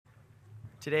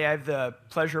Today I have the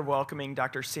pleasure of welcoming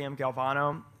Dr. Sam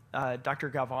Galvano. Dr.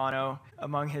 Galvano,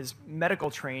 among his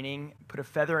medical training, put a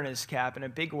feather in his cap in a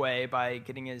big way by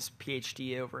getting his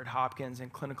PhD over at Hopkins in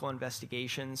clinical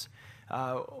investigations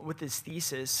with his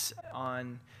thesis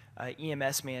on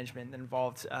EMS management that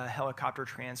involved helicopter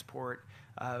transport.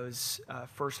 It was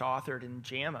first authored in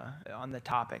JAMA on the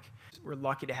topic. We're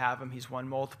lucky to have him. He's won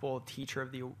multiple Teacher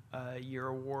of the Year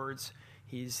awards.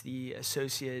 He's the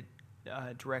associate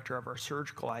director of our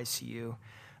surgical ICU.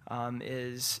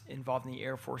 Is involved in the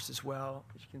Air Force as well.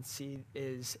 As you can see,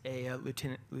 is a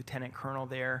lieutenant colonel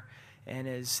there, and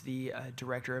is the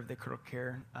director of the critical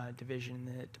care division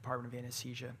in the Department of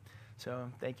Anesthesia.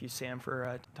 So thank you, Sam,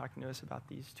 for talking to us about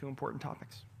these two important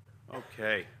topics.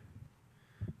 Okay.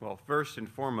 Well, first and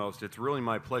foremost, it's really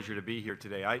my pleasure to be here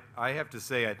today. I have to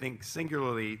say, I think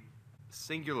singularly,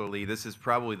 this is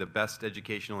probably the best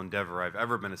educational endeavor I've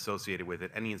ever been associated with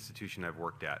at any institution I've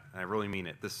worked at. And I really mean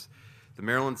it. The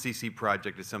Maryland CC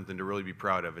project is something to really be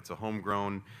proud of. It's a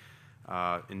homegrown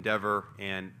endeavor,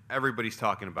 and everybody's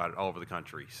talking about it all over the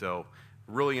country. So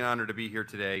really an honor to be here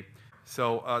today.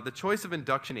 So the choice of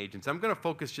induction agents, I'm going to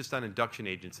focus just on induction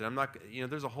agents. And I'm not,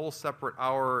 there's a whole separate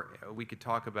hour we could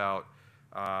talk about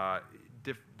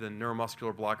the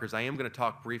neuromuscular blockers. I am going to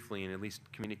talk briefly and at least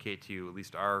communicate to you at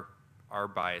least our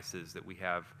biases that we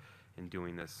have in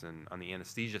doing this and on the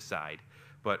anesthesia side.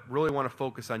 But really want to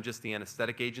focus on just the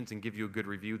anesthetic agents and give you a good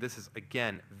review. This is,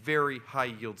 again, very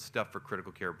high-yield stuff for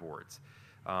critical care boards.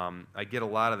 I get a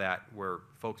lot of that where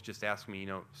folks just ask me,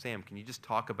 Sam, can you just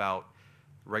talk about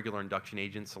regular induction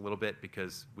agents a little bit?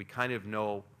 Because we kind of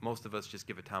know, most of us just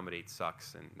give etomidate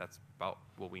sucks, and that's about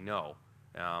what we know.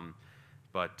 And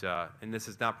this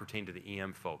does not pertain to the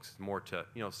EM folks. It's more to,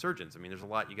 surgeons. I mean, there's a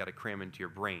lot you got to cram into your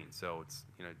brain. So it's,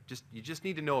 you just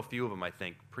need to know a few of them, I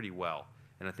think, pretty well.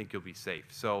 And I think you'll be safe.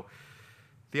 So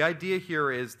the idea here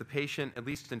is the patient, at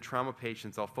least in trauma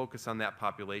patients, I'll focus on that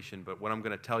population, but what I'm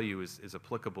going to tell you is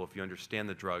applicable if you understand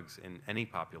the drugs in any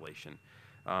population.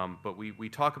 But we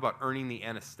talk about earning the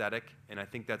anesthetic, and I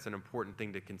think that's an important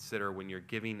thing to consider when you're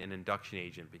giving an induction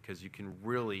agent, because you can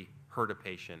really hurt a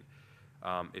patient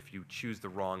if you choose the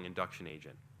wrong induction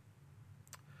agent.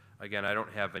 Again, I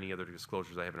don't have any other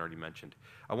disclosures I haven't already mentioned.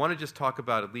 I want to just talk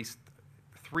about at least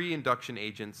 3 induction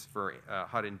agents for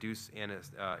how to induce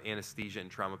anesthesia in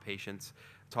trauma patients,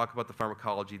 talk about the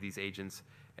pharmacology of these agents,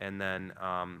 and then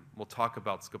we'll talk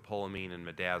about scopolamine and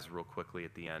Midaz real quickly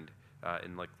at the end,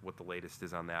 and like what the latest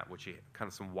is on that, which kind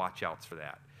of some watch outs for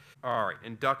that. All right,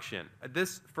 induction.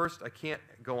 This first, I can't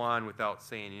go on without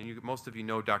saying, and most of you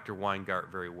know Dr.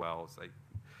 Weingart very well. He's a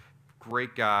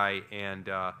great guy, and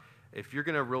if you're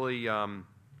going to really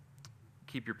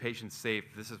keep your patients safe,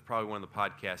 this is probably one of the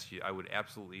podcasts I would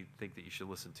absolutely think that you should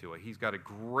listen to. He's got a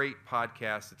great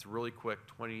podcast. It's really quick,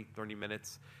 20, 30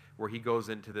 minutes, where he goes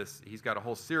into this. He's got a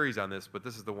whole series on this, but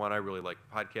this is the one I really like,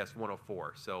 Podcast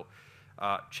 104. So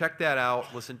check that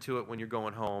out. Listen to it when you're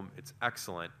going home. It's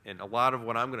excellent. And a lot of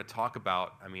what I'm going to talk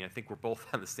about, I mean, I think we're both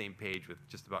on the same page with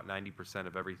just about 90%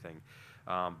 of everything.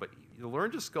 But the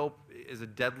laryngoscope is a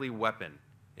deadly weapon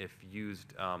if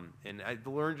used, and the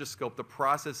laryngoscope, the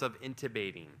process of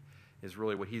intubating is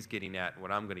really what he's getting at and what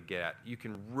I'm going to get at. You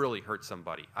can really hurt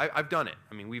somebody. I've done it.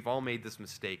 I mean, we've all made this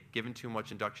mistake, given too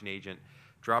much induction agent,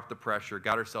 dropped the pressure,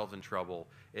 got ourselves in trouble.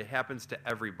 It happens to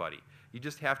everybody. You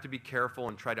just have to be careful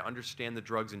and try to understand the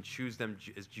drugs and choose them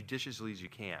as judiciously as you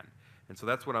can. And so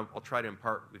that's what I'll try to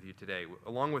impart with you today,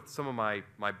 along with some of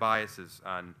my biases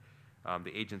on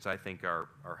the agents I think are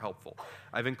helpful.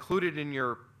 I've included in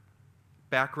your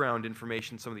background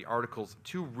information, some of the articles,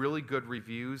 2 really good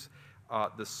reviews.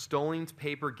 The Stollings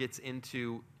paper gets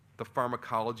into the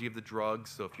pharmacology of the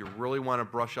drugs, so if you really want to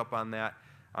brush up on that,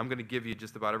 I'm going to give you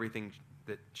just about everything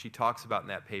that she talks about in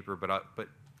that paper, but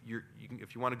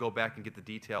if you want to go back and get the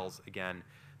details again,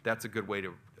 that's a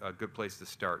good place to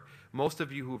start. Most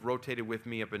of you who have rotated with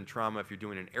me up in trauma, if you're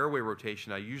doing an airway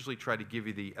rotation, I usually try to give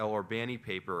you the El Urbani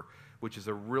paper, which is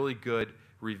a really good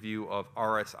review of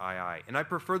RSII. And I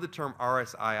prefer the term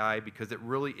RSII because it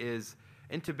really is,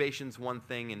 intubation's one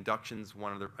thing, induction's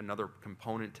another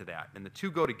component to that. And the two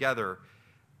go together.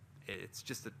 It's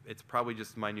probably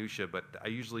just minutia, but I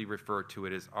usually refer to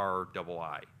it as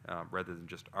RII rather than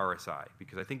just RSI,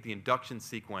 because I think the induction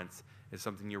sequence is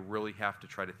something you really have to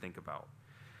try to think about.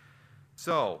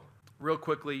 So, real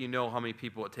quickly, you know how many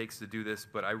people it takes to do this,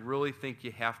 but I really think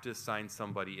you have to assign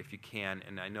somebody if you can,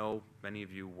 and I know many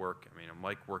of you work,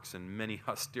 Mike works in many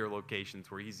austere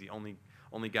locations where he's the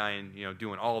only guy in,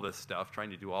 doing all this stuff, trying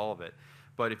to do all of it.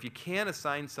 But if you can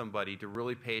assign somebody to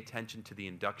really pay attention to the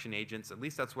induction agents, at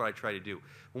least that's what I try to do.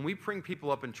 When we bring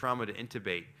people up in trauma to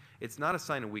intubate, it's not a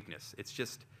sign of weakness. It's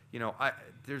just, you know,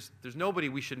 there's nobody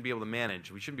we shouldn't be able to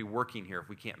manage. We shouldn't be working here if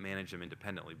we can't manage them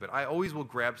independently. But I always will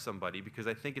grab somebody because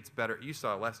I think it's better. You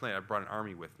saw last night I brought an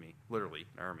army with me, literally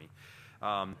an army.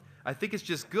 I think it's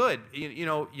just good, you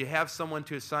know, you have someone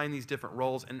to assign these different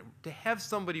roles, and to have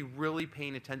somebody really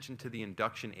paying attention to the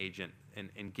induction agent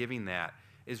and giving that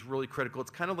is really critical. It's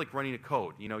kind of like running a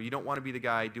code. You know, you don't want to be the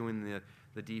guy doing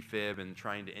the defib and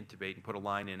trying to intubate and put a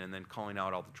line in and then calling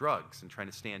out all the drugs and trying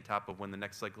to stay on top of when the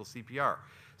next cycle is CPR.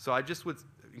 So I just would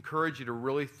encourage you to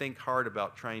really think hard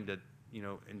about trying to, you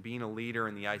know, and being a leader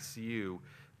in the ICU,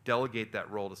 delegate that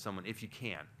role to someone if you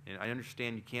can. And I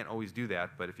understand you can't always do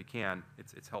that, but if you can,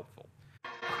 it's helpful.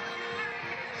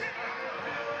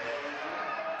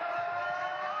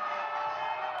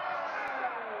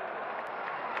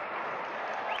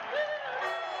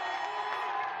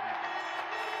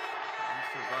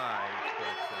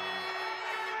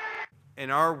 In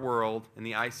our world, in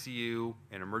the ICU,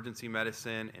 in emergency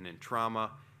medicine, and in trauma,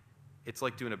 it's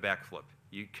like doing a backflip.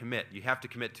 You commit. You have to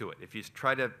commit to it. If you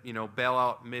try to, you know, bail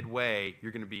out midway,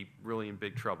 you're going to be really in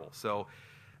big trouble. So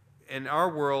in our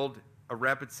world, a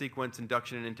rapid sequence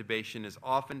induction and intubation is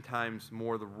oftentimes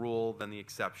more the rule than the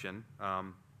exception.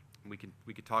 We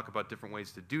could talk about different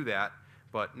ways to do that,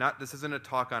 but this isn't a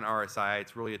talk on RSI.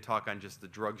 It's really a talk on just the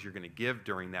drugs you're going to give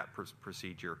during that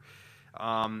procedure.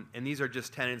 And these are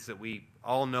just tenets that we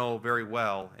all know very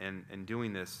well in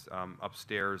doing this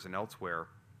upstairs and elsewhere.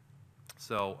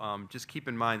 So just keep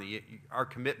in mind that our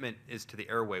commitment is to the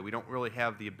airway. We don't really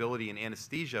have the ability in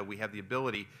anesthesia. We have the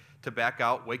ability to back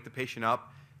out, wake the patient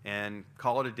up, and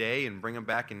call it a day and bring them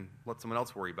back and let someone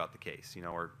else worry about the case, you know,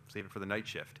 or save it for the night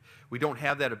shift. We don't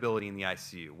have that ability in the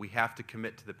ICU. We have to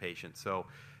commit to the patient. So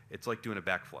it's like doing a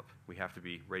backflip. We have to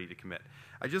be ready to commit.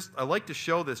 I like to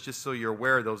show this just so you're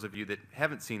aware, those of you that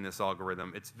haven't seen this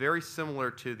algorithm. It's very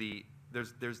similar to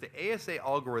there's the ASA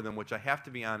algorithm, which I have to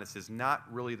be honest is not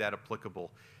really that applicable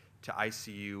to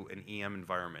ICU and EM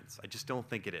environments. I just don't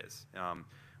think it is.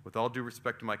 With all due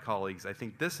respect to my colleagues, I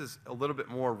think this is a little bit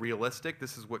more realistic.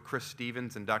 This is what Chris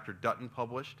Stevens and Dr. Dutton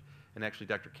published, and actually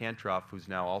Dr. Kantroff, who's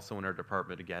now also in our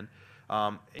department again.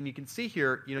 And you can see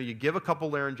here, you know, you give a couple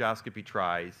laryngoscopy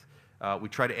tries. We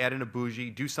try to add in a bougie,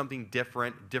 do something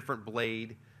different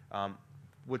blade.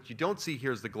 What you don't see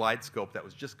here is the glide scope that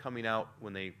was just coming out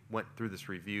when they went through this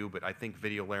review, but I think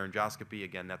video laryngoscopy,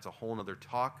 again, that's a whole other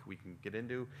talk we can get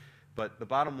into. But the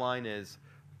bottom line is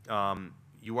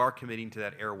you are committing to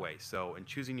that airway. So in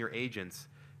choosing your agents,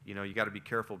 you know, you got to be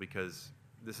careful because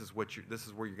this is where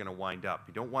you're going to wind up.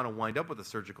 You don't want to wind up with a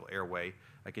surgical airway.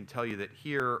 I can tell you that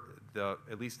here,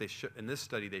 at least in this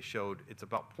study, they showed it's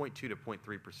about 0.2 to 0.3%.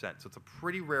 So it's a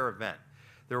pretty rare event.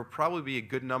 There will probably be a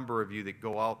good number of you that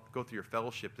go through your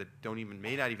fellowship that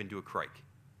may not even do a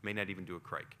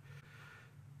crike.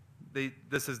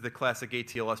 This is the classic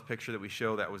ATLS picture that we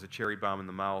show. That was a cherry bomb in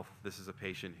the mouth. This is a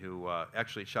patient who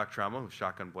actually shock trauma,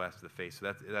 shotgun blast to the face.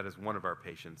 So that is one of our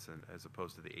patients, and as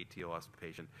opposed to the ATLS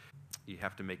patient. You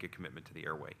have to make a commitment to the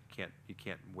airway. You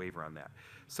can't waver on that.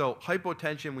 So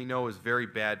hypotension we know is very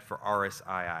bad for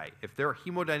RSII. If they're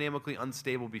hemodynamically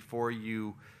unstable before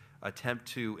you attempt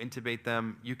to intubate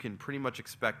them, you can pretty much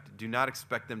do not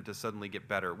expect them to suddenly get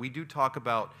better. We do talk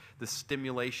about the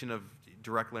stimulation of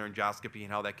direct laryngoscopy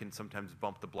and how that can sometimes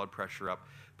bump the blood pressure up.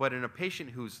 But in a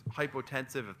patient who's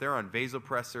hypotensive, if they're on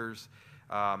vasopressors,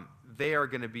 they are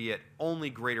going to be at only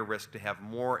greater risk to have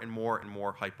more and more and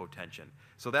more hypotension.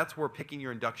 So that's where picking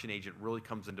your induction agent really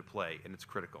comes into play, and it's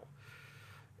critical.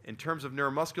 In terms of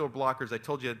neuromuscular blockers, I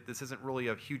told you this isn't really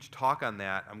a huge talk on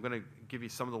that. I'm going to give you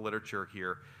some of the literature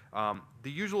here.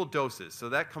 The usual doses, so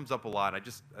that comes up a lot.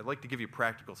 I'd like to give you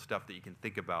practical stuff that you can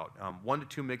think about. 1 to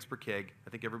 2 mg per kg, I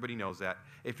think everybody knows that.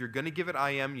 If you're going to give it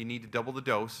IM, you need to double the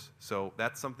dose, so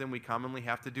that's something we commonly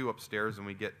have to do upstairs when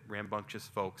we get rambunctious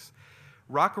folks.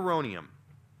 Rocuronium,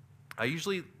 I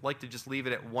usually like to just leave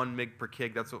it at 1 mg per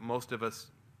kg. That's what most of us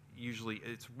usually,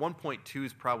 it's 1.2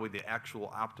 is probably the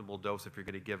actual optimal dose if you're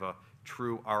going to give a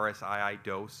true RSII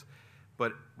dose.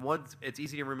 But it's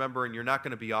easy to remember, and you're not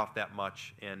going to be off that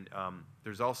much. And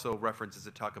there's also references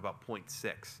that talk about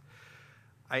 0.6.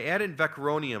 I added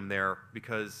vecuronium there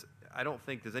because I don't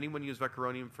think, does anyone use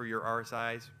vecuronium for your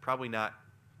RSIs? Probably not,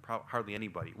 hardly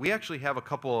anybody. We actually have a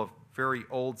couple of very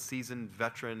old, seasoned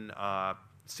veteran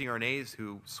CRNAs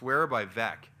who swear by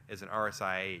VEC as an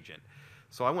RSI agent.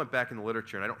 So I went back in the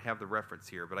literature, and I don't have the reference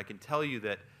here, but I can tell you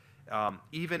that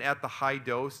even at the high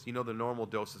dose, you know the normal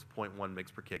dose is 0.1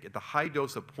 mg per kg. At the high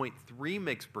dose of 0.3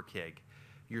 mg per kg,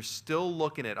 you're still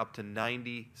looking at up to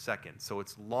 90 seconds. So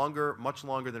it's longer, much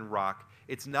longer than rock.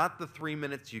 It's not the 3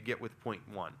 minutes you get with 0.1.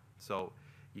 So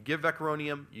you give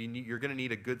vecuronium, you're going to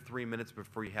need a good 3 minutes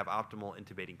before you have optimal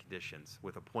intubating conditions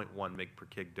with a 0.1 mg per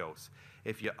kg dose.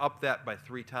 If you up that by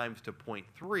 3 times to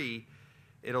 0.3,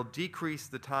 it'll decrease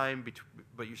the time,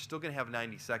 but you're still going to have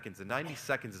 90 seconds. And 90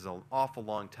 seconds is an awful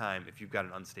long time if you've got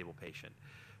an unstable patient.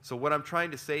 So what I'm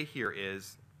trying to say here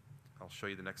is, I'll show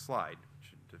you the next slide,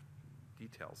 which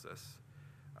details this.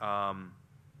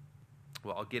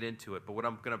 Well, I'll get into it, but what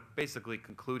I'm going to basically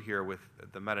conclude here with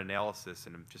the meta-analysis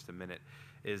in just a minute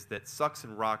is that SUX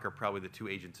and ROC are probably the 2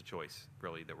 agents of choice,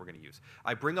 really, that we're going to use.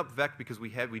 I bring up VEC because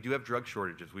we do have drug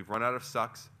shortages. We've run out of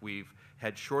SUX. We've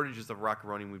had shortages of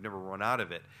rocuronium. We've never run out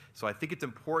of it. So I think it's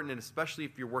important, and especially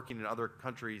if you're working in other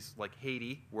countries like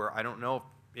Haiti, where I don't know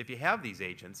if you have these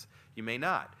agents, you may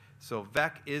not. So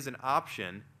VEC is an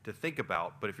option to think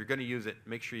about, but if you're going to use it,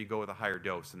 make sure you go with a higher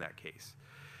dose in that case.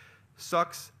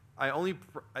 SUX,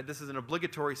 this is an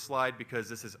obligatory slide because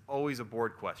this is always a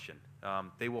board question.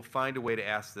 They will find a way to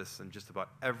ask this in just about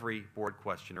every board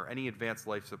question or any advanced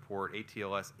life support,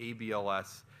 ATLS,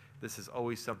 ABLS. This is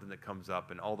always something that comes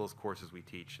up in all those courses we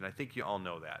teach, and I think you all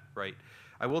know that, right?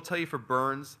 I will tell you for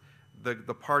burns, the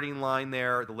parting line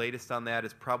there, the latest on that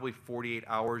is probably 48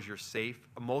 hours you're safe.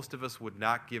 Most of us would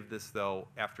not give this, though,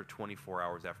 after 24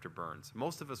 hours after burns.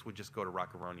 Most of us would just go to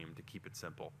rocuronium to keep it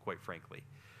simple, quite frankly.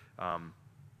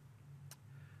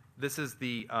 This is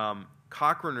the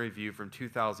Cochrane review from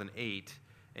 2008,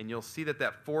 and you'll see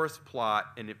that forest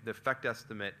plot and the effect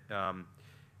estimate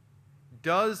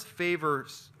does favor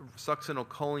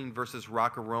succinylcholine versus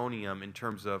rocuronium in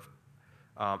terms of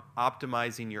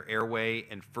optimizing your airway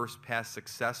and first pass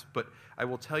success, but I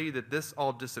will tell you that this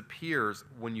all disappears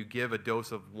when you give a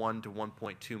dose of 1 to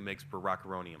 1.2 mg per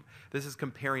rocuronium. This is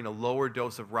comparing a lower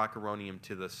dose of rocuronium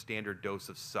to the standard dose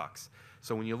of SUX.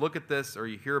 So when you look at this or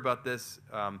you hear about this,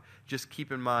 just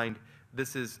keep in mind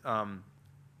this is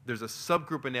there's a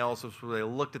subgroup analysis where they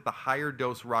looked at the higher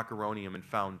dose rocuronium and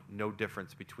found no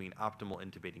difference between optimal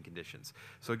intubating conditions.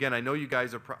 So again, I know you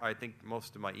guys are, I think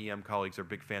most of my EM colleagues are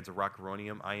big fans of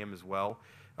rocuronium. I am as well.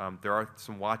 There are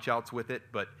some watch-outs with it,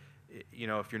 but you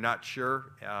know, if you're not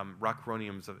sure,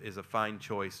 rocuronium is a fine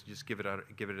choice. Just give it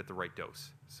at the right dose.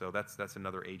 So that's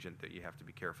another agent that you have to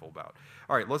be careful about.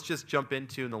 All right, let's just jump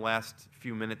into, in the last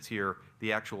few minutes here,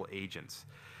 the actual agents.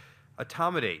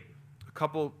 Etomidate, a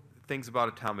couple things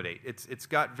about etomidate. It's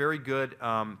got very good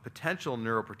potential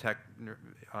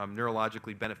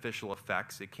neurologically beneficial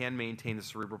effects. It can maintain the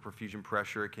cerebral perfusion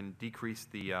pressure. It can decrease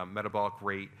the metabolic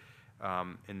rate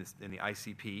in the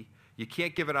ICP. You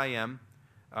can't give it IM.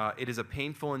 It is a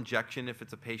painful injection if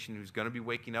it's a patient who's going to be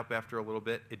waking up after a little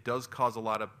bit. It does cause a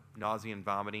lot of nausea and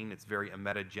vomiting. It's very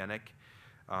emetogenic.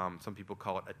 Some people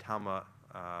call it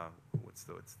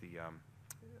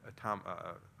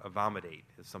vomitate,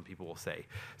 as some people will say.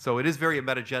 So it is very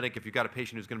emetogenic. If you've got a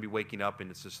patient who's going to be waking up and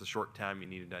it's just a short time, you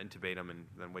need to intubate them and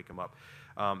then wake them up.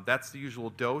 That's the usual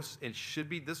dose.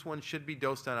 This one should be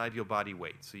dosed on ideal body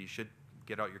weight. So you should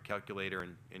get out your calculator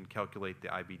and calculate the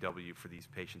IBW for these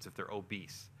patients if they're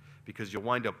obese, because you'll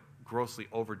wind up grossly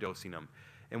overdosing them.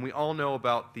 And we all know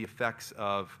about the effects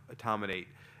of etomidate.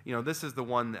 You know, this is the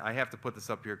one that I have to put this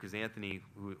up here because Anthony,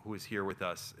 who is here with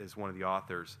us, is one of the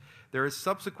authors. There has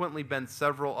subsequently been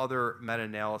several other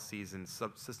meta-analyses and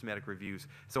systematic reviews.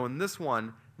 So in this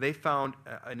one, they found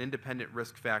an independent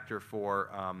risk factor for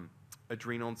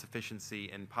adrenal insufficiency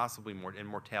and possibly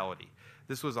mortality.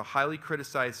 This was a highly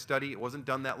criticized study. It wasn't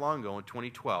done that long ago, in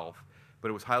 2012, but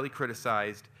it was highly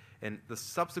criticized. And the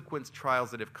subsequent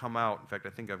trials that have come out, in fact, I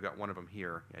think I've got one of them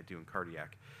here, I do in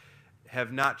cardiac,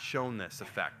 have not shown this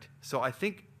effect. So I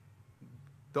think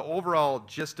the overall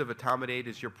gist of etomidate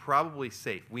is you're probably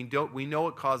safe. We know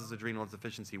it causes adrenal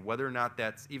insufficiency, whether or not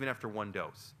that's, even after one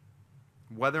dose.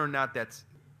 Whether or not that's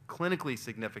clinically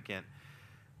significant,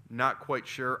 not quite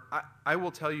sure. I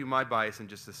will tell you my bias in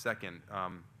just a second.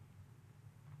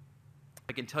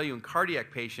 I can tell you in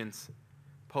cardiac patients,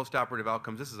 postoperative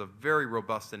outcomes, this is a very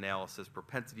robust analysis,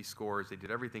 propensity scores, they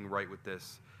did everything right with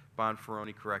this,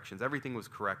 Bonferroni corrections, everything was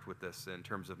correct with this in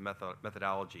terms of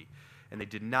methodology. And they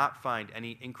did not find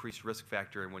any increased risk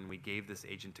factor when we gave this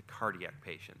agent to cardiac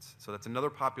patients. So that's another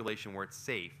population where it's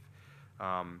safe.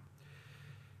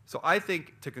 So I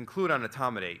think, to conclude on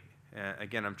etomidate,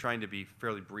 again, I'm trying to be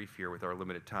fairly brief here with our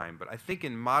limited time, but I think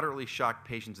in moderately shocked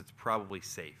patients, it's probably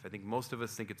safe. I think most of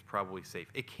us think it's probably safe.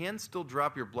 It can still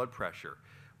drop your blood pressure.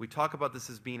 We talk about this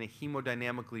as being a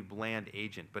hemodynamically bland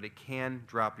agent, but it can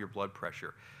drop your blood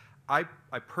pressure. I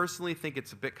personally think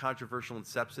it's a bit controversial in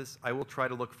sepsis. I will try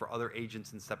to look for other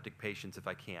agents in septic patients if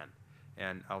I can.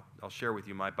 and I'll share with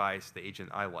you my bias, the agent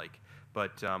I like.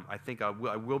 But I think I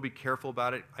will be careful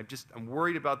about it. I'm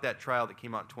worried about that trial that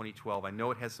came out in 2012. I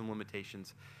know it has some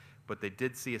limitations, but they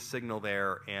did see a signal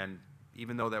there, and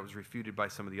even though that was refuted by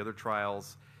some of the other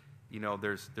trials, you know,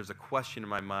 there's a question in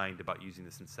my mind about using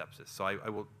this in sepsis. So I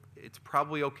will. It's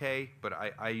probably okay, but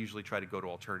I usually try to go to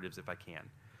alternatives if I can.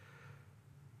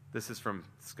 This is from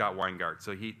Scott Weingart.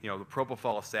 So the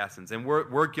propofol assassins, and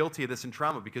we're guilty of this in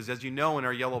trauma because, as you know, in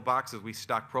our yellow boxes we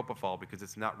stock propofol because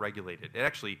it's not regulated. It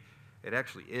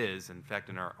actually is. In fact,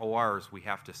 in our ORs we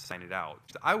have to sign it out.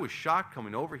 I was shocked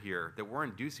coming over here that we're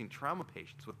inducing trauma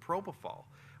patients with propofol.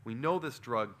 We know this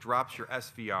drug drops your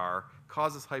SVR,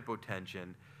 causes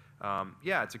hypotension.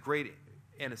 Yeah, it's a great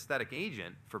anesthetic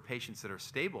agent for patients that are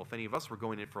stable. If any of us were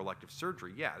going in for elective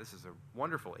surgery, yeah, this is a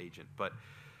wonderful agent. But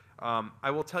I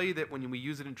will tell you that when we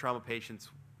use it in trauma patients,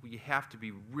 we have to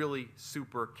be really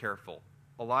super careful.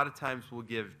 A lot of times we'll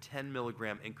give 10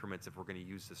 milligram increments if we're going to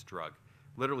use this drug.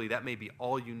 Literally, that may be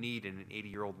all you need in an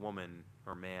 80-year-old woman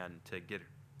or man to get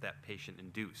that patient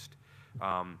induced.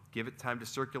 Give it time to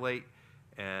circulate,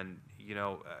 and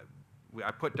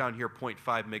I put down here 0.5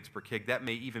 mg per kg. That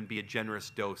may even be a generous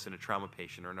dose in a trauma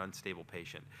patient or an unstable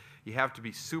patient. You have to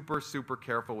be super, super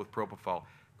careful with propofol.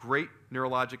 Great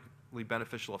neurologically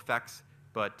beneficial effects,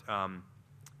 but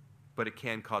it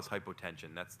can cause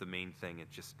hypotension. That's the main thing.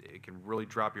 It can really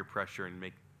drop your pressure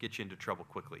and get you into trouble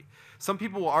quickly. Some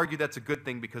people will argue that's a good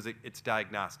thing because it's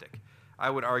diagnostic. I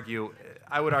would argue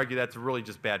that's really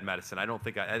just bad medicine. I don't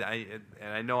think and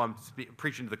I know I'm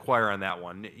preaching to the choir on that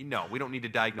one. No, we don't need to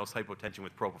diagnose hypotension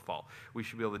with propofol. We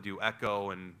should be able to do echo,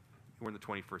 and we're in the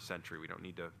 21st century. We don't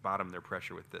need to bottom their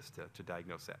pressure with this to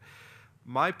diagnose that.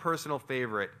 My personal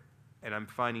favorite, and I'm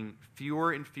finding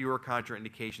fewer and fewer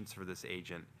contraindications for this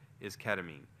agent, is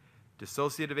ketamine.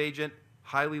 Dissociative agent,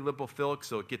 highly lipophilic,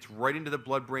 so it gets right into the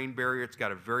blood-brain barrier. It's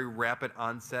got a very rapid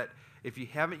onset. If you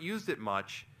haven't used it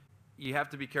much, you have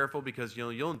to be careful because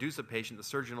you'll induce a patient. The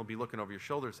surgeon will be looking over your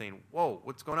shoulder saying, whoa,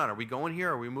 what's going on? Are we going here?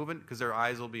 Are we moving? Because their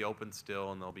eyes will be open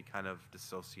still and they'll be kind of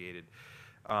dissociated.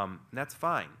 And that's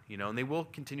fine, and they will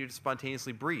continue to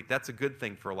spontaneously breathe. That's a good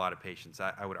thing for a lot of patients,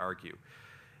 I would argue.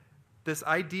 This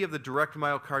idea of the direct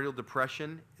myocardial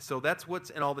depression, so that's what's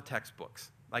in all the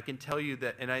textbooks. I can tell you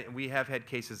that, and we have had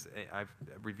cases, I've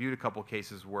reviewed a couple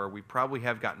cases where we probably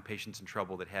have gotten patients in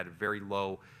trouble that had very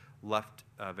low left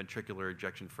ventricular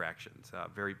ejection fractions,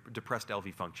 very depressed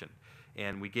LV function.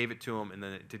 And we gave it to them, and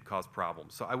then it did cause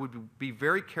problems. So I would be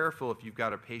very careful if you've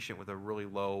got a patient with a really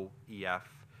low EF.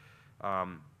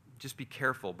 Just be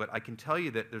careful. But I can tell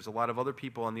you that there's a lot of other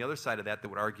people on the other side of that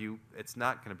would argue it's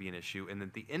not going to be an issue, and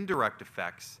that the indirect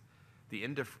effects, the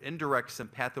indirect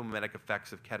sympathomimetic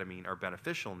effects of ketamine are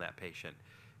beneficial in that patient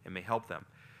and may help them.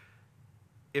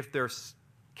 If they're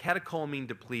catecholamine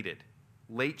depleted,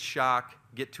 late shock,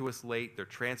 get to us late, they're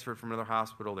transferred from another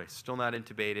hospital, they're still not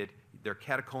intubated, their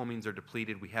catecholamines are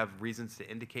depleted, we have reasons to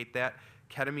indicate that.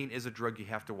 Ketamine is a drug you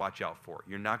have to watch out for.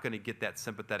 You're not going to get that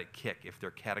sympathetic kick if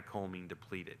they're catecholamine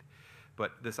depleted.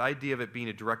 But this idea of it being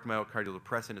a direct myocardial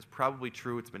depressant is probably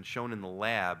true. It's been shown in the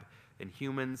lab. In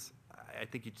humans, I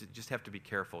think you just have to be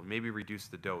careful. Maybe reduce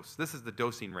the dose. This is the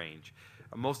dosing range.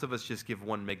 Most of us just give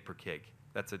 1 mg per kg.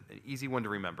 That's an easy one to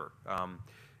remember.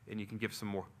 And you can give some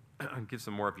more. Give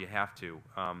some more if you have to.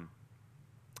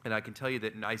 And I can tell you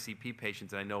that in ICP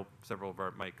patients, and I know several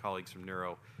of my colleagues from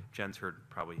neuro, Jen's heard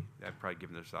I've probably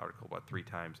given this article about 3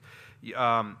 times.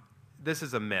 This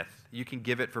is a myth. You can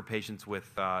give it for patients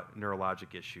with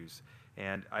neurologic issues.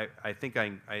 And I think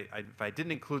if I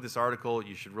didn't include this article,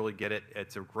 you should really get it.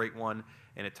 It's a great one,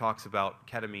 and it talks about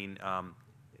ketamine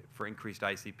for increased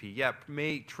ICP. Yeah, it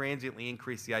may transiently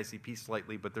increase the ICP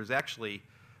slightly, but there's actually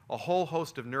a whole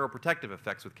host of neuroprotective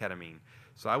effects with ketamine.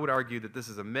 So I would argue that this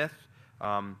is a myth.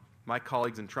 My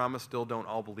colleagues in trauma still don't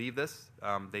all believe this.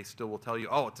 They still will tell you,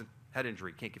 oh, it's a head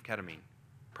injury, can't give ketamine.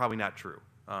 Probably not true.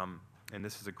 And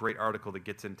this is a great article that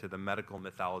gets into the medical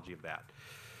mythology of that.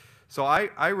 So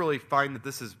I really find that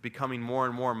this is becoming more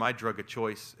and more my drug of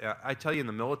choice. I tell you, in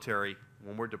the military,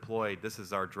 when we're deployed, this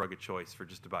is our drug of choice for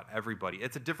just about everybody.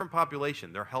 It's a different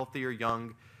population. They're healthier,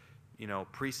 young,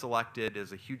 pre-selected.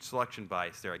 There's a huge selection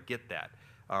bias there. I get that.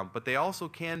 But they also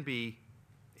can be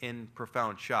in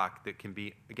profound shock that can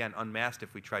be, again, unmasked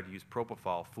if we try to use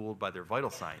propofol, fooled by their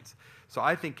vital signs. So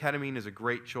I think ketamine is a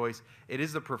great choice. It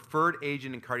is the preferred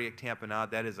agent in cardiac tamponade.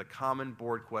 That is a common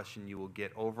board question you will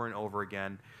get over and over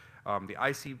again. The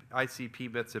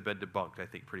ICP myths have been debunked, I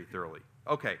think, pretty thoroughly.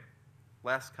 Okay,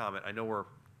 last comment. I know we're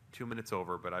 2 minutes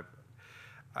over, but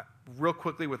real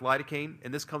quickly with lidocaine,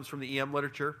 and this comes from the EM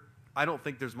literature, I don't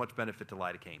think there's much benefit to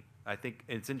lidocaine. I think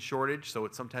it's in shortage, so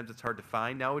sometimes it's hard to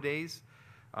find nowadays.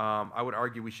 I would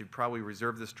argue we should probably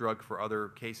reserve this drug for other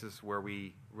cases where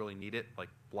we really need it, like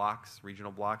blocks,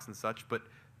 regional blocks and such. But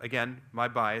again, my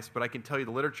bias, but I can tell you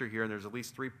the literature here, and there's at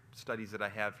least 3 studies that I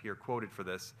have here quoted for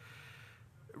this,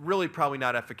 really probably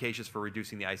not efficacious for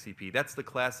reducing the ICP. That's the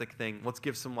classic thing. Let's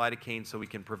give some lidocaine so we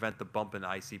can prevent the bump in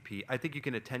ICP. I think you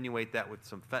can attenuate that with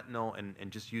some fentanyl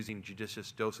and just using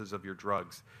judicious doses of your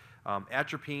drugs.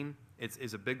 Atropine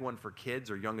is a big one for kids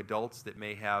or young adults that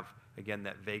may have, again,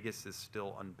 that vagus is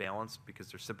still unbalanced because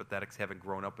their sympathetics haven't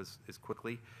grown up as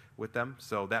quickly with them.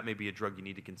 So that may be a drug you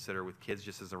need to consider with kids,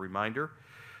 just as a reminder.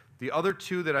 The other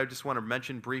 2 that I just want to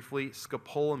mention briefly,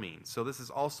 scopolamine. So this is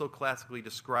also classically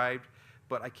described,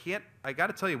 but I got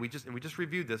to tell you, we just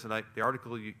reviewed this, and the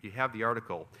article, you have the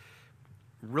article.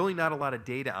 Really not a lot of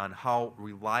data on how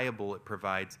reliable it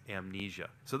provides amnesia.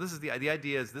 So this is the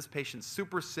idea is this patient's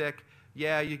super sick.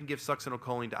 Yeah, you can give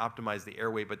succinylcholine to optimize the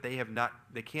airway, but they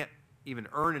can't even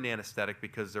earn an anesthetic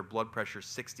because their blood pressure is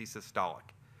 60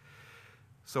 systolic.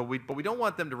 But we don't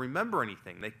want them to remember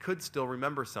anything. They could still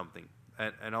remember something.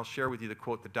 And I'll share with you the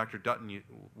quote that Dr. Dutton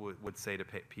would say to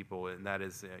people, and that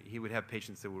is, he would have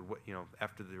patients that would,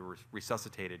 after they were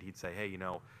resuscitated, he'd say, hey,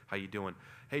 how you doing?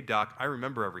 Hey, doc, I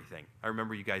remember everything. I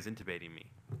remember you guys intubating me.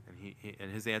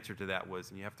 And his answer to that was,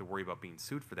 and you have to worry about being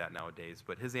sued for that nowadays,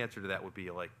 but his answer to that would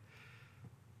be like,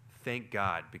 thank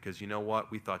God, because you know what?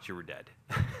 We thought you were dead.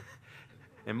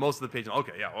 And most of the patients,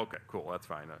 okay, cool, that's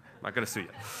fine. I'm not going to sue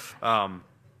you.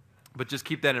 But just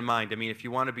keep that in mind. I mean, if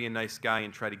you want to be a nice guy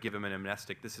and try to give him an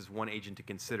amnestic, this is one agent to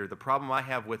consider. The problem I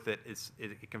have with it is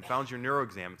it confounds your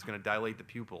neuroexam. It's going to dilate the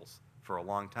pupils for a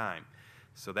long time.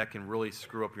 So that can really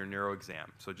screw up your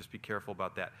neuroexam. So just be careful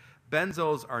about that.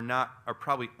 Benzos are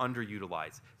probably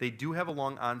underutilized. They do have a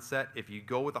long onset. If you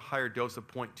go with a higher dose of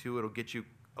 0.2, it'll get you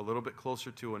a little bit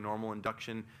closer to a normal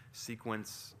induction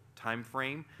sequence time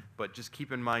frame, but just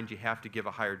keep in mind you have to give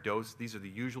a higher dose. These are the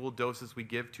usual doses we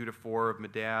give, 2 to 4 of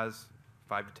Midaz,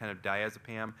 5 to 10 of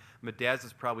diazepam. Midaz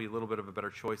is probably a little bit of a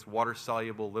better choice. Water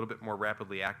soluble, a little bit more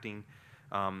rapidly acting.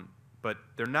 But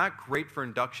they're not great for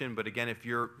induction, but again, if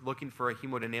you're looking for a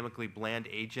hemodynamically bland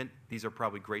agent, these are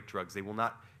probably great drugs. They will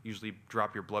not usually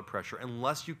drop your blood pressure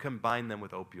unless you combine them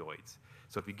with opioids.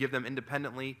 So if you give them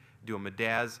independently, do a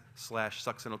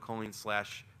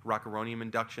Midaz/succinylcholine/rocuronium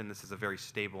induction, this is a very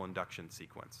stable induction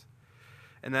sequence.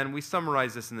 And then we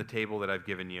summarize this in the table that I've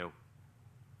given you.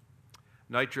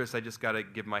 Nitrous, I just got to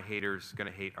give my haters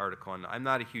going to hate article, and I'm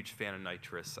not a huge fan of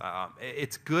nitrous.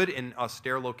 It's good in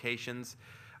austere locations.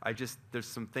 There's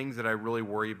some things that I really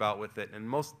worry about with it,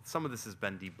 and some of this has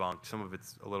been debunked. Some of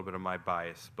it's a little bit of my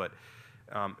bias, but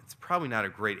it's probably not a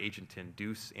great agent to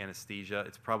induce anesthesia.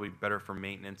 It's probably better for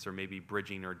maintenance or maybe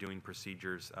bridging or doing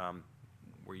procedures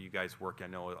where you guys work, I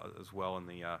know, as well, in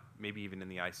the maybe even in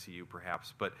the ICU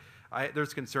perhaps. But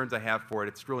there's concerns I have for it.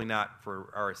 It's really not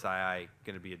for RSII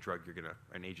going to be a drug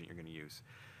an agent you're going to use.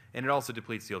 And it also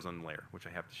depletes the ozone layer, which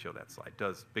I have to show that slide. It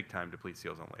does big time depletes the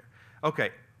ozone layer.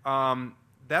 Okay.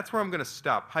 That's where I'm going to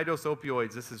stop. High-dose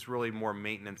opioids, this is really more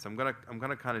maintenance. I'm going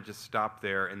to kind of just stop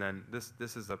there, and then this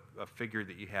is a figure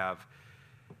that you have.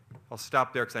 I'll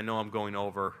stop there because I know I'm going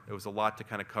over. It was a lot to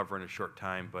kind of cover in a short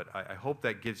time, but I hope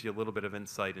that gives you a little bit of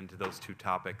insight into those 2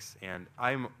 topics. And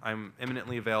I'm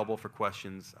eminently available for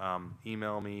questions.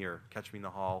 Email me or catch me in the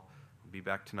hall. I'll be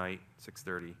back tonight,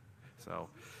 6:30. So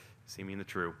see me in the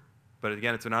True. But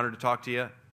again, it's an honor to talk to you.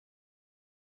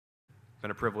 Been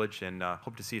a privilege, and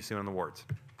hope to see you soon on the wards.